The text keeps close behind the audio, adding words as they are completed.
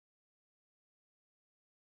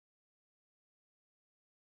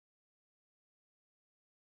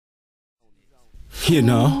You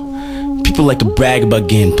know, people like to brag about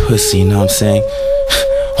getting pussy, you know what I'm saying?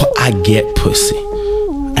 Well, I get pussy.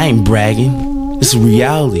 I ain't bragging, it's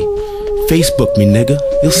reality. Facebook me, nigga,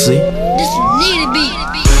 you'll see. This need to be.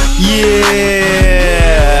 Yeah.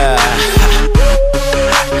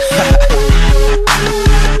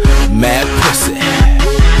 Mad pussy.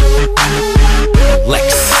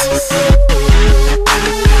 Alekxis.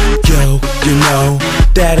 Yo, you know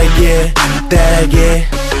that I get, that I get,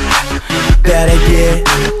 that I get,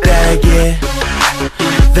 that I get,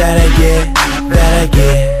 that I get, that I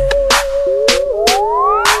get.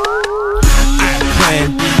 I plan,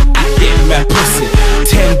 I get mad pussy.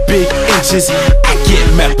 10 big inches, I get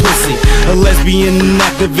mad pussy. A lesbian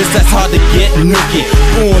activist, that's hard to get nookie.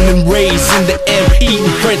 Born and raised in the M,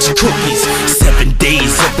 eating French cookies. 7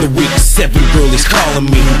 days of the week, 7 girlies calling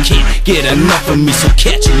me who can't get enough of me, so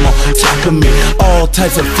catch them on top of me. All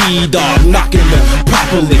types of feed off, knocking them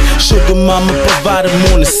properly. Sugar mama provided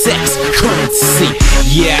more than sex currency.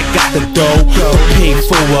 Yeah, I got the dough to pay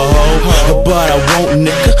for a hoe, but I won't,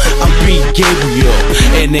 nigga, I'm B. Gabriel.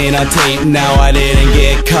 It ain't on tape now, I didn't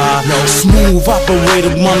get caught. Smooth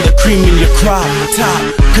operator, I'm the cream in your crop. Top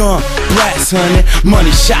gun, blast, honey,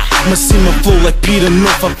 money shot. My semen full like Peter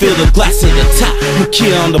North, I feel the glass at the top. My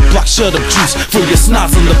kid on the block, shut up juice for your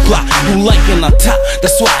snobs on the block. Who liking on top,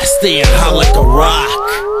 that's why I stay hot like a rock.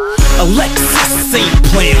 Alekxis ain't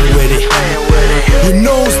playing with it. You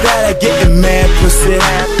knows that I get mad pussy.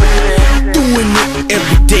 Doing it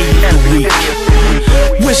every day of the week.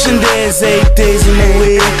 Wishing there's 8 days in a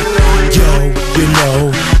week. Yo, you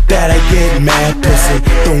know that I get mad pussy.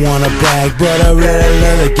 Don't wanna brag, but I really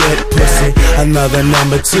love to get pussy. Another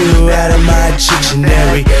number 2 out of my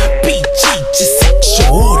dictionary. BG, just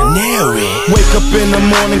extraordinary. Wake up in the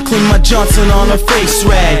morning, clean my Johnson on a face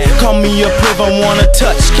rag. Call me up if I wanna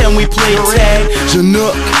touch, can we play tag?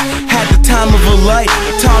 Chinook had the time of her life.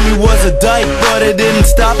 Tommy was a dyke, but it didn't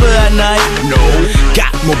stop her at night. No,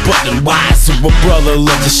 got more button wise, so my brother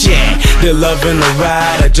loves to share. They're loving the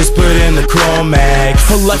ride, I just put in the chrome mag.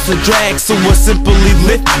 Her life's a drag, so I simply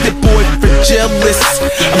lift it. Boyfriend jealous,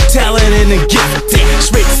 I'm talented and gifted.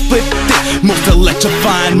 Straight split it, most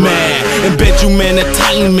electrifying man in bedroom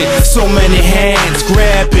entertainment. So many hands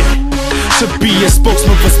grab it. Should be a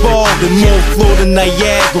spokesman for Spalding. More floor than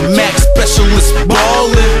Niagara, max specialist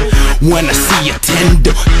ballin'. When I see a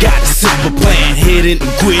tender, got a simple plan. Hit it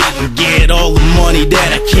and quit it and get all the money that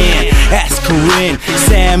I can. Ask Corinne,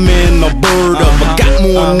 Salmon, or Bird up. I got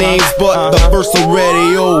more names, but the verse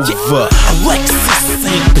already over. Alekxis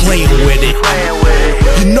ain't playing with it.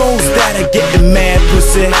 You knows that I get the mad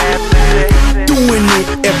pussy. Doing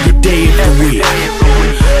it every day of the week.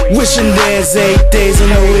 Wishing there's 8 days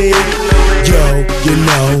in a week. Yo, you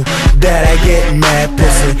know that I get mad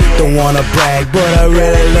pussy. Don't wanna brag, but I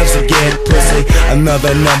really love to get pussy.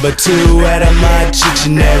 Another number 2 out of my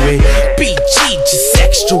dictionary. BG, just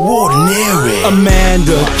extraordinary.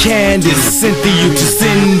 Amanda, Candace, Cynthia to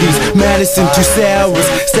Cindy's, Madison to Sarah's,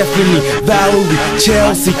 Stephanie, Valerie,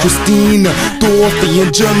 Chelsea, Christina, Dorothy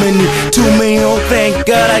in Germany. To me, oh thank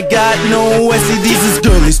God I got no STDs. It's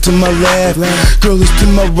girlies to my left, girlies to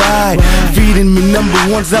my right, feeding me number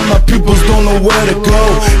ones that my peoples don't know where to go.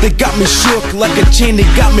 They got me shook like a chain, they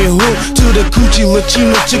got me hooked to the coochie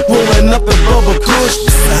Latino chick rolling up in bubble kush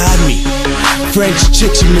beside me. French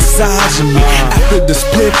chick, she massaging me. After the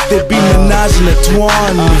split, they be menaging a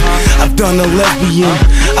twine me. I've done a lesbian,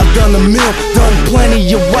 I've done a milk, done plenty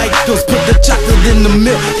of white girls, put the chocolate in the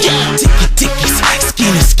milk. Yeah, ticky-tickies,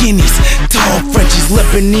 skinny skinnies, tall Frenchies,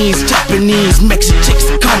 Lebanese, Japanese, Mexican chicks,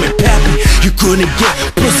 call me pappy. You couldn't get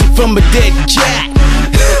pussy from a dead cat.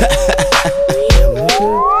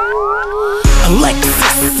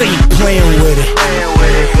 Alekxis ain't playing with it.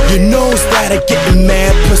 You knows that I get the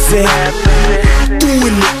mad pussy.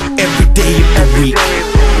 Doing it every day of the week.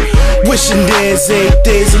 Wishing there's 8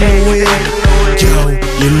 days in a week. Yo,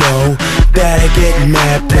 you know that I get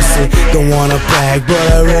mad pussy. Don't wanna brag, but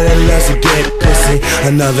I really love to get pussy.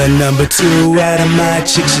 Another number 2 out of my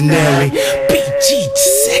dictionary. BG,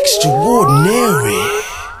 just extraordinary.